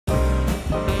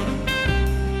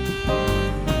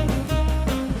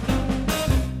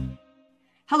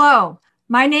Hello,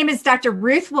 my name is Dr.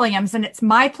 Ruth Williams, and it's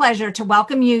my pleasure to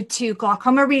welcome you to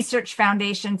Glaucoma Research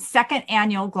Foundation's second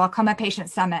annual Glaucoma Patient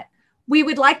Summit. We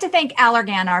would like to thank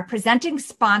Allergan, our presenting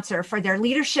sponsor, for their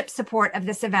leadership support of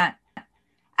this event,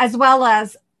 as well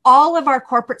as all of our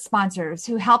corporate sponsors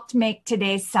who helped make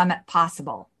today's summit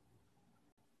possible.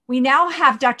 We now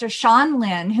have Dr. Shan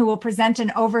Lin, who will present an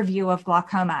overview of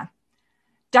glaucoma.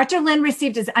 Dr. Lin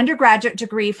received his undergraduate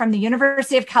degree from the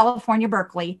University of California,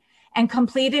 Berkeley, and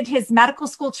completed his medical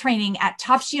school training at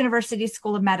Tufts University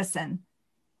School of Medicine.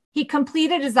 He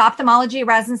completed his ophthalmology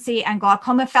residency and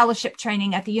glaucoma fellowship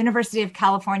training at the University of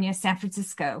California, San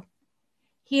Francisco.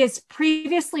 He has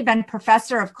previously been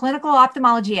professor of clinical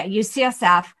ophthalmology at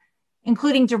UCSF,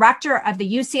 including director of the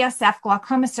UCSF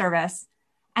Glaucoma Service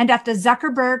and at the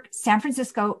Zuckerberg San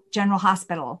Francisco General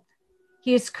Hospital.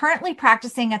 He is currently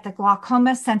practicing at the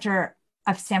Glaucoma Center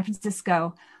of San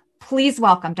Francisco. Please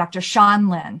welcome Dr. Shan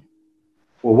Lin.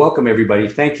 Well, welcome everybody.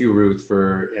 Thank you, Ruth,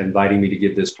 for inviting me to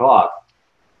give this talk.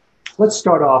 Let's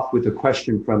start off with a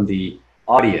question from the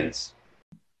audience.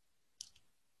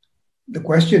 The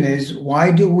question is, why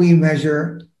do we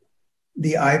measure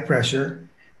the eye pressure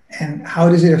and how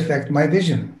does it affect my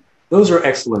vision? Those are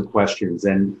excellent questions.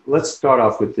 And let's start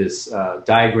off with this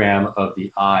diagram of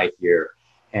the eye here.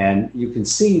 And you can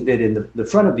see that in the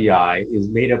front of the eye is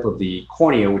made up of the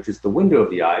cornea, which is the window of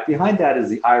the eye. Behind that is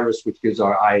the iris, which gives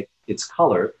our eye its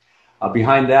color.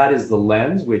 Behind that is the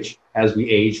lens, which as we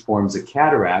age forms a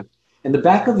cataract. And the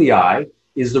back of the eye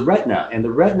is the retina. And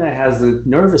the retina has the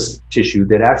nervous tissue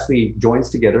that actually joins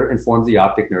together and forms the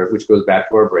optic nerve, which goes back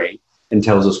to our brain and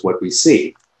tells us what we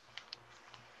see.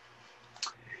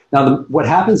 Now, what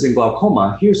happens in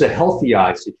glaucoma, here's a healthy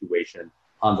eye situation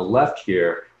on the left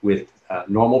here with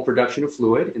normal production of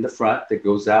fluid in the front that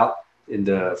goes out in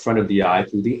the front of the eye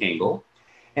through the angle.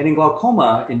 And in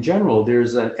glaucoma, in general,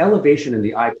 there's an elevation in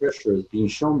the eye pressure being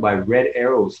shown by red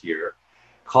arrows here,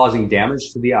 causing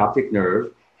damage to the optic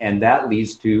nerve, and that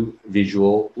leads to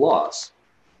visual loss.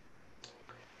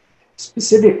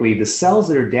 Specifically, the cells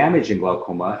that are damaged in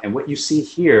glaucoma, and what you see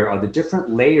here are the different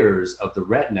layers of the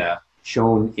retina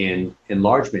shown in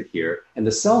enlargement here. And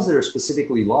the cells that are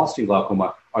specifically lost in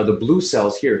glaucoma are the blue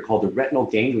cells here called the retinal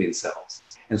ganglion cells.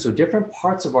 And so different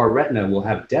parts of our retina will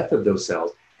have death of those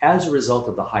cells as a result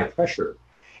of the high pressure.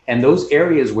 And those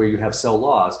areas where you have cell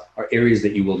loss are areas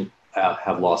that you will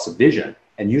have loss of vision.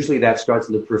 And usually that starts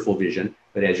in the peripheral vision,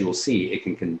 but as you will see, it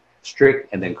can constrict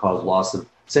and then cause loss of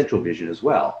central vision as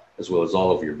well as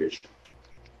all of your vision.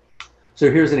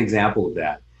 So here's an example of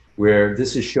that, where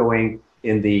this is showing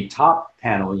in the top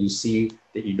panel, you see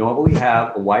that you normally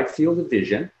have a wide field of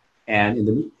vision, and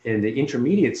in the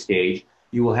intermediate stage,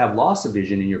 you will have loss of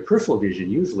vision in your peripheral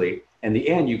vision usually. In the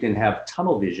end, you can have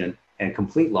tunnel vision and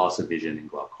complete loss of vision in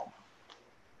glaucoma.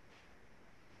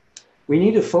 We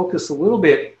need to focus a little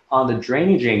bit on the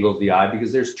drainage angle of the eye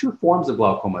because there's two forms of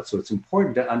glaucoma, so it's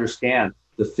important to understand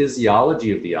the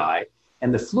physiology of the eye.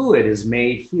 And the fluid is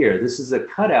made here. This is a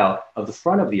cutout of the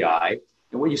front of the eye.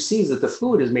 And what you see is that the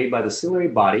fluid is made by the ciliary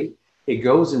body. It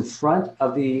goes in front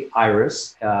of the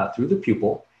iris through the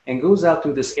pupil and goes out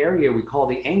through this area we call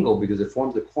the angle because it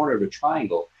forms the corner of a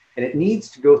triangle. And it needs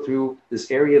to go through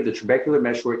this area of the trabecular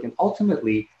meshwork and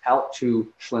ultimately out to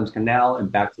Schlemm's canal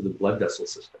and back to the blood vessel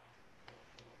system.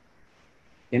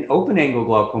 In open angle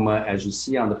glaucoma, as you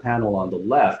see on the panel on the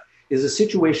left, is a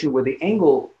situation where the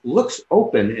angle looks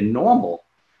open and normal,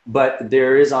 but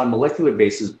there is on molecular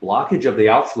basis blockage of the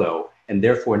outflow and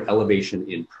therefore an elevation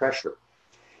in pressure.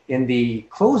 In the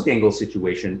closed angle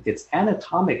situation, it's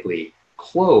anatomically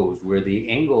closed where the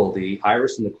angle, the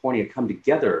iris and the cornea come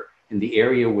together in the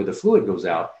area where the fluid goes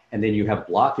out, and then you have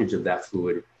blockage of that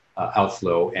fluid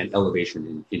outflow and elevation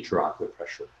in intraocular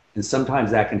pressure. And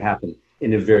sometimes that can happen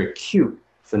in a very acute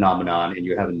phenomenon, and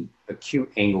you have an acute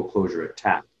angle closure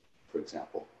attack, for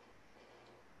example.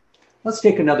 Let's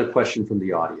take another question from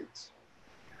the audience.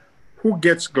 Who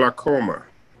gets glaucoma?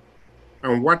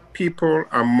 And what people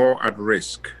are more at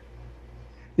risk?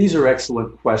 These are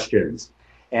excellent questions.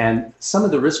 And some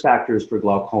of the risk factors for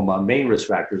glaucoma, main risk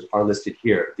factors, are listed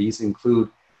here. These include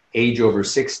age over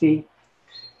 60,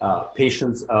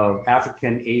 patients of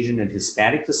African, Asian, and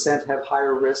Hispanic descent have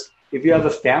higher risk. If you have a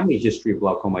family history of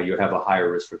glaucoma, you have a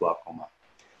higher risk for glaucoma.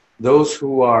 Those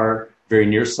who are very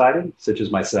nearsighted, such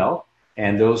as myself,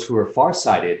 and those who are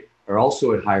farsighted are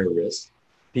also at higher risk.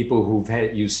 People who've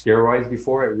used steroids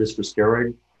before at risk for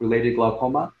steroid-related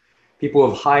glaucoma. People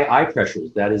with high eye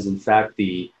pressures, that is in fact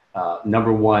the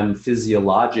 #1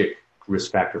 physiologic risk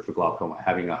factor for glaucoma,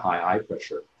 having a high eye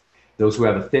pressure. Those who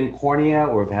have a thin cornea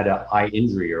or have had an eye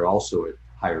injury are also at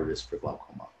higher risk for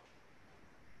glaucoma.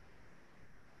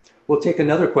 We'll take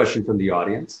another question from the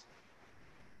audience.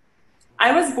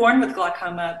 I was born with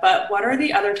glaucoma, but what are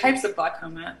the other types of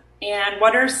glaucoma? And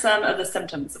what are some of the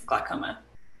symptoms of glaucoma?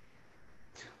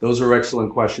 Those are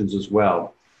excellent questions as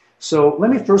well. So let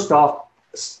me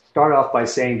start off by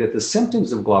saying that the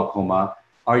symptoms of glaucoma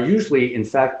are usually, in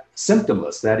fact,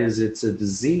 symptomless. That is, it's a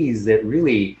disease that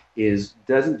really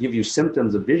doesn't give you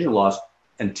symptoms of vision loss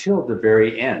until the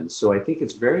very end. So I think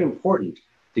it's very important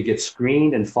to get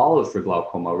screened and followed for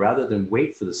glaucoma rather than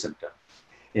wait for the symptom.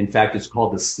 In fact, it's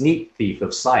called the sneak thief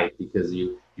of sight because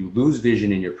you lose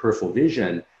vision in your peripheral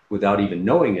vision without even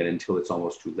knowing it until it's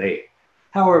almost too late.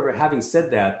 However, having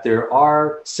said that, there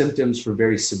are symptoms for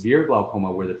very severe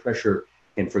glaucoma where the pressure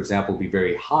can, for example, be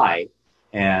very high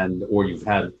or you've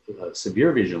had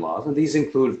severe vision loss. And these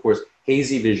include, of course,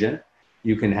 hazy vision.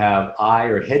 You can have eye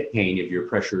or head pain if your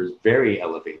pressure is very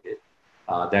elevated.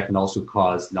 That can also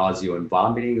cause nausea and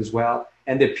vomiting as well,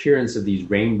 and the appearance of these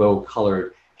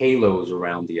rainbow-colored halos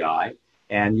around the eye.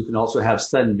 And you can also have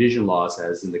sudden vision loss,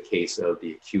 as in the case of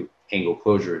the acute angle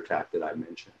closure attack that I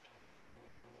mentioned.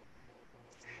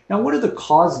 Now, what are the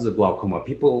causes of glaucoma?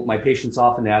 My patients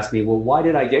often ask me, well, why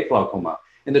did I get glaucoma?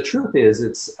 And the truth is,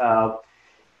 it's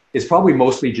probably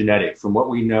mostly genetic. From what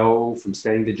we know from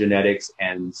studying the genetics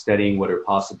and studying what are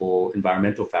possible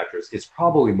environmental factors, it's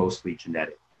probably mostly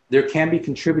genetic. There can be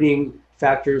contributing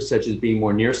factors such as being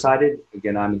more nearsighted.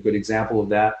 Again, I'm a good example of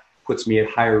that. Puts me at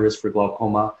higher risk for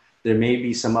glaucoma. There may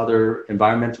be some other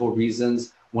environmental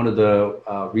reasons. One of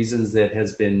the reasons that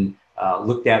has been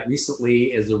looked at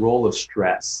recently is the role of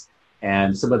stress.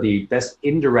 And some of the best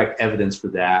indirect evidence for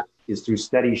that is through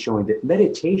studies showing that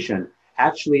meditation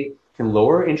actually can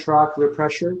lower intraocular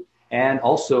pressure and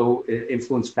also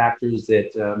influence factors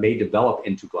that may develop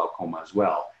into glaucoma as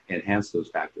well, enhance those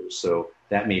factors. So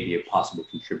that may be a possible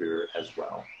contributor as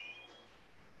well.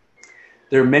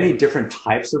 There are many different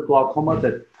types of glaucoma.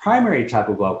 The primary type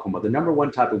of glaucoma, the number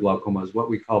one type of glaucoma, is what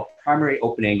we call primary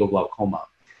open angle glaucoma.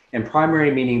 And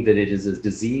primary meaning that it is a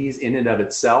disease in and of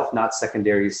itself, not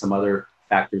secondary to some other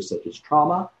factors such as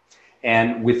trauma.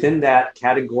 And within that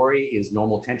category is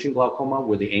normal tension glaucoma,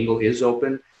 where the angle is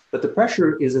open, but the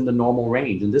pressure is in the normal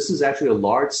range. And this is actually a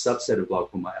large subset of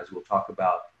glaucoma, as we'll talk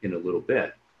about in a little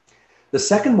bit. The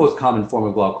second most common form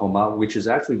of glaucoma, which is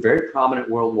actually very prominent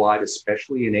worldwide,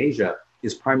 especially in Asia,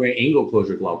 is primary angle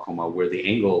closure glaucoma, where the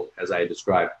angle, as I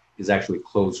described, is actually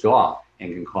closed off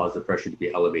and can cause the pressure to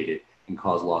be elevated and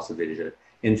cause loss of vision.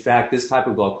 In fact, this type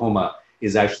of glaucoma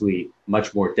is actually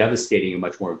much more devastating and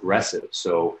much more aggressive.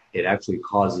 So it actually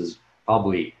causes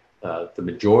probably the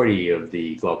majority of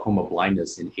the glaucoma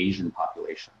blindness in Asian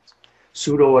populations.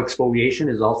 Pseudo-exfoliation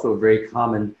is also a very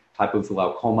common type of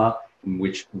glaucoma in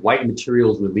which white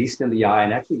material is released in the eye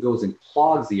and actually goes and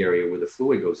clogs the area where the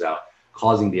fluid goes out,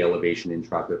 causing the elevation in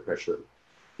intraocular pressure.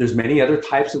 There's many other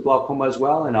types of glaucoma as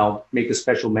well, and I'll make a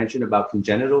special mention about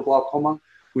congenital glaucoma,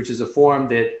 which is a form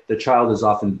that the child is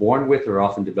often born with or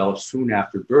often develops soon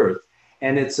after birth.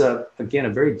 And it's, again, a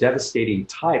very devastating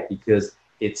type because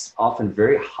it's often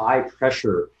very high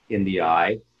pressure in the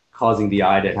eye, causing the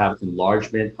eye to have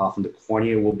enlargement. Often the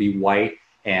cornea will be white.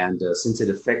 And since it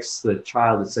affects the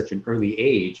child at such an early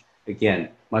age, again,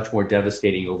 much more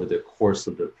devastating over the course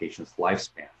of the patient's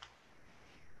lifespan.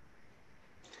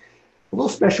 A little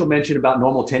special mention about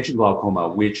normal tension glaucoma,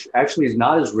 which actually is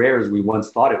not as rare as we once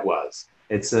thought it was.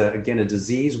 It's, again, a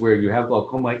disease where you have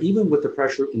glaucoma even with the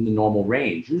pressure in the normal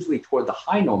range, usually toward the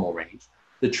high normal range.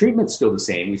 The treatment's still the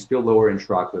same. We still lower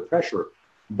intraocular pressure,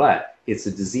 but it's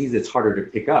a disease that's harder to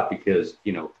pick up because,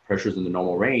 pressure's in the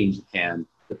normal range and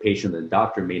the patient and the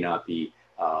doctor may not be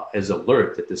as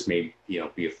alert that this may,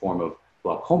 be a form of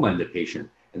glaucoma in the patient.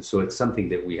 And so it's something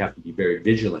that we have to be very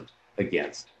vigilant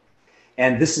against.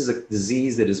 And this is a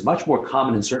disease that is much more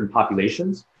common in certain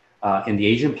populations. In the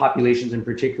Asian populations in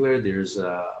particular, there's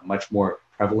much more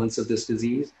prevalence of this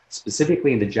disease.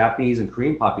 Specifically in the Japanese and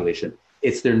Korean population,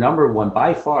 it's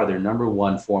by far their number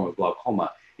one form of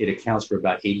glaucoma. It accounts for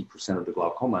about 80% of the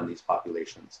glaucoma in these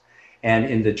populations. And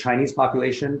in the Chinese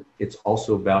population, it's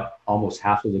also about almost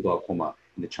half of the glaucoma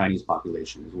in the Chinese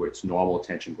population is where it's normal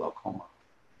tension glaucoma.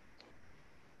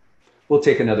 We'll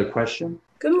take another question.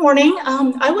 Good morning.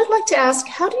 I would like to ask,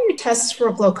 how do you test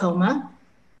for glaucoma?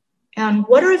 And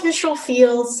what are visual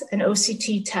fields and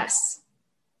OCT tests?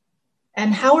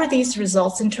 And how are these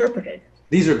results interpreted?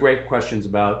 These are great questions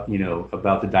about,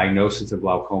 about the diagnosis of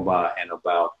glaucoma and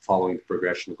about following the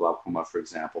progression of glaucoma, for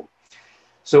example.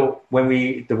 So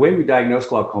the way we diagnose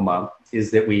glaucoma is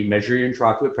that we measure your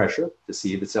intraocular pressure to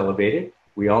see if it's elevated.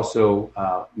 We also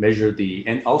measure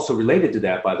and also related to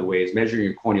that, by the way, is measuring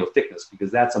your corneal thickness,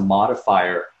 because that's a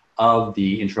modifier of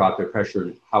the intraocular pressure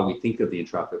and how we think of the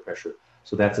intraocular pressure.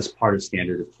 So that's as part of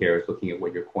standard of care, is looking at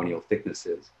what your corneal thickness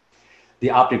is. The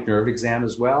optic nerve exam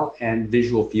as well, and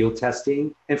visual field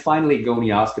testing, and finally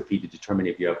gonioscopy to determine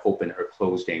if you have open or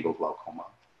closed angle glaucoma.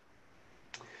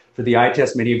 For the eye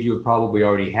test, many of you have probably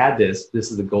already had this.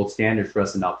 This is the gold standard for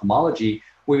us in ophthalmology,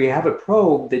 where we have a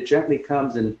probe that gently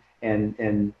comes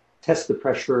and tests the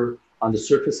pressure on the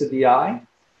surface of the eye.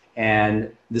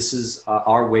 And this is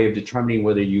our way of determining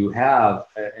whether you have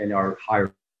and are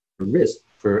higher risk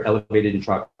for elevated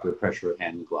intraocular pressure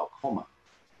and glaucoma.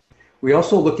 We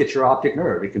also look at your optic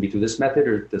nerve. It can be through this method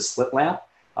or the slit lamp,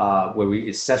 where we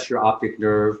assess your optic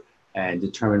nerve and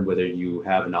determine whether you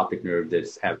have an optic nerve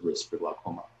that's at risk for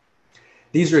glaucoma.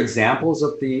 These are examples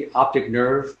of the optic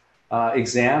nerve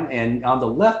exam. And on the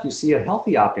left, you see a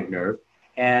healthy optic nerve.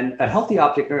 And a healthy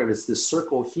optic nerve is this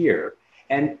circle here.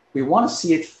 And we want to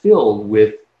see it filled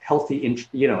with healthy,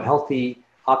 healthy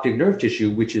optic nerve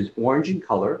tissue, which is orange in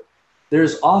color.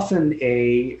 There's often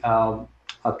a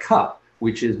cup,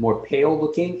 which is more pale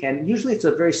looking. And usually it's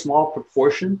a very small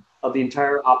proportion of the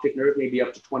entire optic nerve, maybe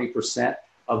up to 20%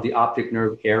 of the optic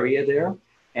nerve area there.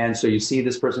 And so you see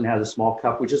this person has a small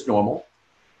cup, which is normal.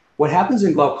 What happens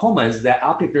in glaucoma is that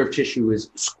optic nerve tissue is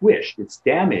squished, it's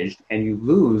damaged, and you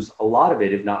lose a lot of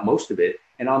it, if not most of it.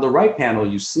 And on the right panel,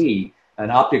 you see an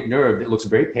optic nerve that looks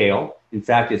very pale. In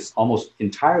fact, it's almost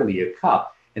entirely a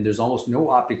cup, and there's almost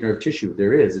no optic nerve tissue.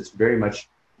 There is, it's very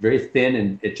thin,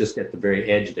 and it's just at the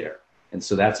very edge there. And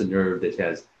so that's a nerve that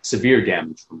has severe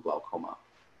damage from glaucoma.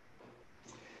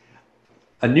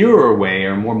 A newer way,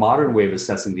 or a more modern way of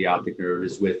assessing the optic nerve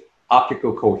is with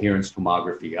optical coherence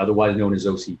tomography, otherwise known as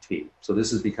OCT. So this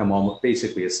has become almost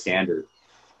basically a standard.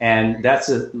 And that's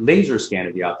a laser scan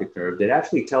of the optic nerve that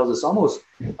actually tells us almost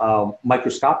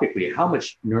microscopically how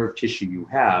much nerve tissue you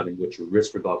have and what your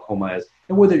risk for glaucoma is,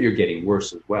 and whether you're getting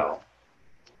worse as well.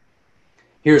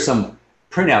 Here are some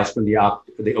printouts from the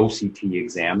OCT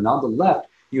exam. And on the left,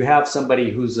 you have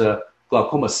somebody who's a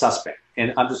glaucoma suspect.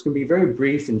 And I'm just going to be very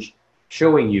brief in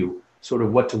showing you sort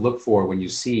of what to look for when you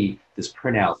see this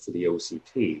printout for the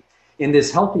OCT. In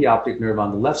this healthy optic nerve on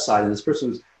the left side, and this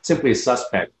person is simply a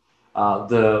suspect,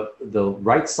 the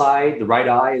right side, the right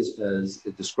eye is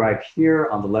described here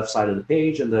on the left side of the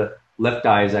page, and the left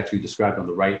eye is actually described on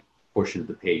the right portion of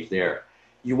the page there.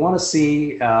 You want to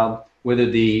see whether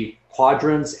the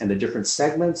quadrants and the different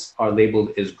segments are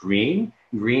labeled as green,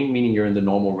 green meaning you're in the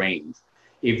normal range.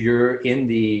 If you're in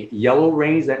the yellow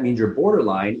range, that means you're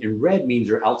borderline, and red means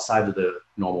you're outside of the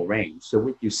normal range. So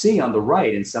what you see on the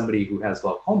right in somebody who has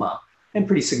glaucoma, and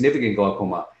pretty significant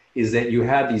glaucoma, is that you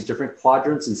have these different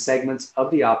quadrants and segments of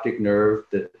the optic nerve,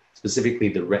 specifically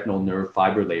the retinal nerve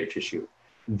fiber layer tissue,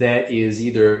 that is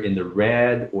either in the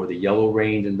red or the yellow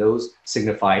range, and those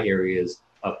signify areas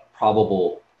of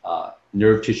probable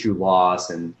nerve tissue loss,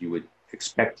 and you would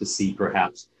expect to see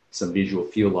perhaps some visual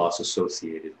field loss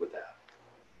associated with that.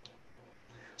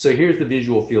 So here's the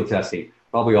visual field testing.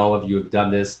 Probably all of you have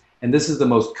done this. And this is the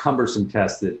most cumbersome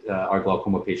test that our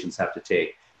glaucoma patients have to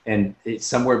take. And it's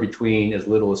somewhere between as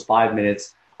little as 5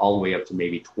 minutes all the way up to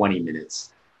maybe 20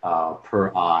 minutes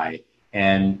per eye.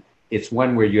 And it's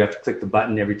one where you have to click the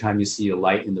button every time you see a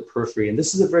light in the periphery. And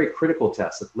this is a very critical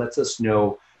test. It lets us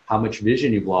know how much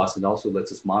vision you've lost, and also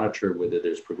lets us monitor whether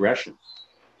there's progression.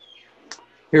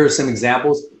 Here are some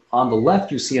examples. On the left,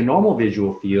 you see a normal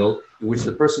visual field in which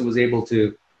the person was able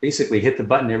to basically hit the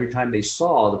button every time they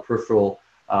saw the peripheral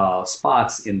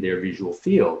spots in their visual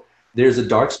field. There's a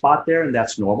dark spot there, and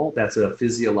that's normal. That's a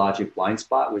physiologic blind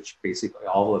spot, which basically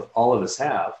all of us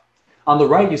have. On the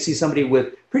right, you see somebody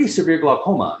with pretty severe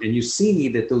glaucoma, and you see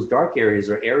that those dark areas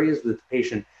are areas that the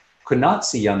patient could not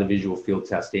see on the visual field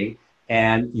testing,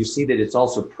 and you see that it's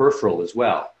also peripheral as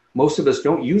well. Most of us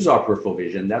don't use our peripheral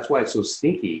vision. That's why it's so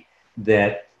sneaky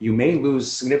that you may lose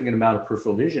a significant amount of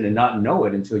peripheral vision and not know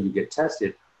it until you get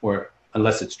tested, or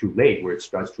unless it's too late, where it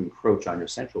starts to encroach on your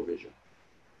central vision.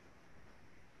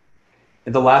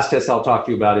 And the last test I'll talk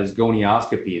to you about is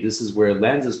gonioscopy. This is where a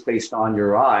lens is placed on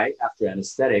your eye after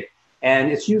anesthetic, and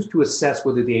it's used to assess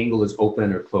whether the angle is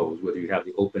open or closed, whether you have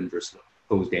the open versus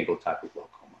closed angle type of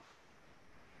glaucoma.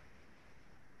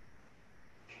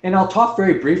 And I'll talk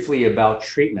very briefly about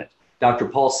treatment. Dr.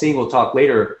 Paul Singh will talk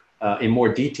later in more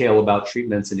detail about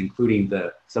treatments, and including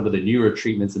some of the newer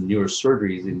treatments and newer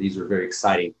surgeries, and these are very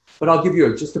exciting. But I'll give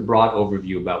you just a broad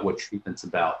overview about what treatment's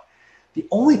about. The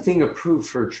only thing approved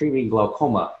for treating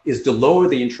glaucoma is to lower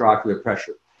the intraocular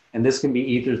pressure. And this can be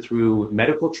either through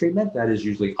medical treatment, that is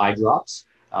usually eye drops,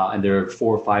 and there are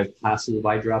 4 or 5 classes of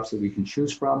eye drops that we can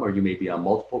choose from, or you may be on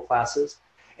multiple classes.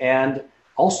 And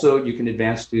also you can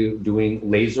advance to doing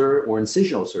laser or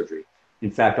incisional surgery.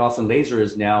 In fact, often laser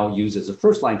is now used as a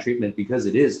first-line treatment because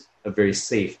it is a very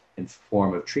safe and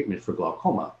form of treatment for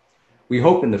glaucoma. We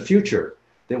hope in the future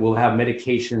that we'll have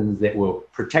medications that will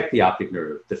protect the optic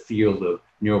nerve, the field of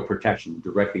neuroprotection,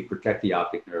 directly protect the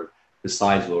optic nerve,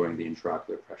 besides lowering the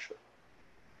intraocular pressure.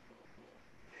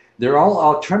 There are all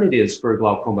alternatives for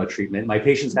glaucoma treatment. My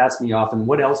patients ask me often,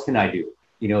 what else can I do?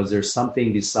 You know, is there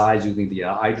something besides using the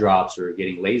eye drops or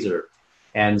getting laser?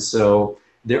 And so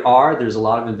there's a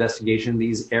lot of investigation in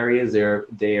these areas.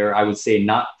 They're, I would say,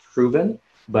 not proven,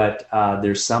 but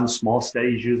there's some small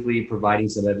studies usually providing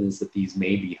some evidence that these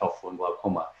may be helpful in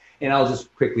glaucoma. And I'll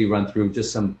just quickly run through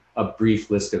just a brief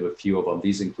list of a few of them.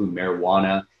 These include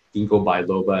marijuana. Ginkgo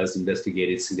biloba is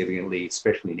investigated significantly,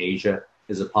 especially in Asia,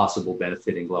 as a possible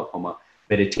benefit in glaucoma.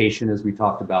 Meditation, as we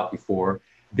talked about before.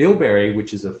 Bilberry,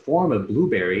 which is a form of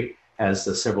blueberry,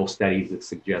 has several studies that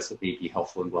suggest it may be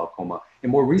helpful in glaucoma.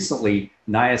 And more recently,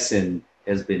 niacin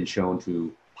has been shown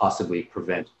to possibly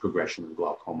prevent progression of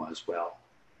glaucoma as well.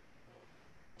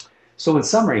 So in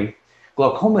summary,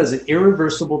 glaucoma is an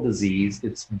irreversible disease.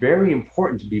 It's very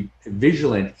important to be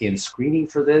vigilant in screening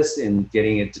for this and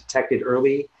getting it detected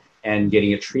early and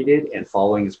getting it treated and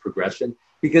following its progression,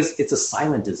 because it's a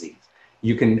silent disease.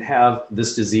 You can have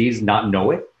this disease, not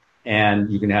know it,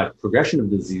 and you can have progression of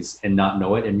disease and not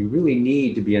know it. And you really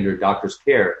need to be under a doctor's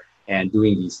care and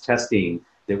doing these testing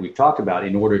that we've talked about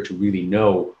in order to really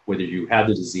know whether you have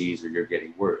the disease or you're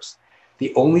getting worse.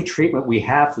 The only treatment we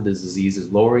have for this disease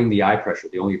is lowering the eye pressure,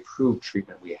 the only approved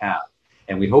treatment we have.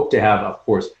 And we hope to have, of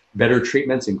course, better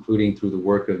treatments, including through the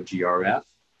work of GRF.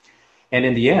 And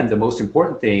in the end, the most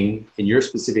important thing in your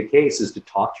specific case is to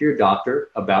talk to your doctor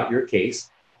about your case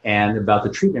and about the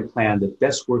treatment plan that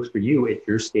best works for you at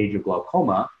your stage of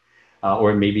glaucoma,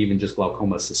 or maybe even just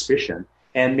glaucoma suspicion,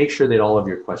 and make sure that all of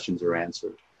your questions are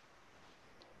answered.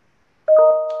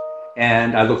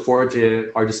 And I look forward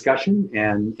to our discussion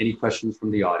and any questions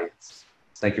from the audience.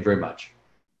 Thank you very much.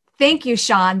 Thank you,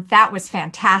 Shan. That was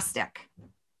fantastic.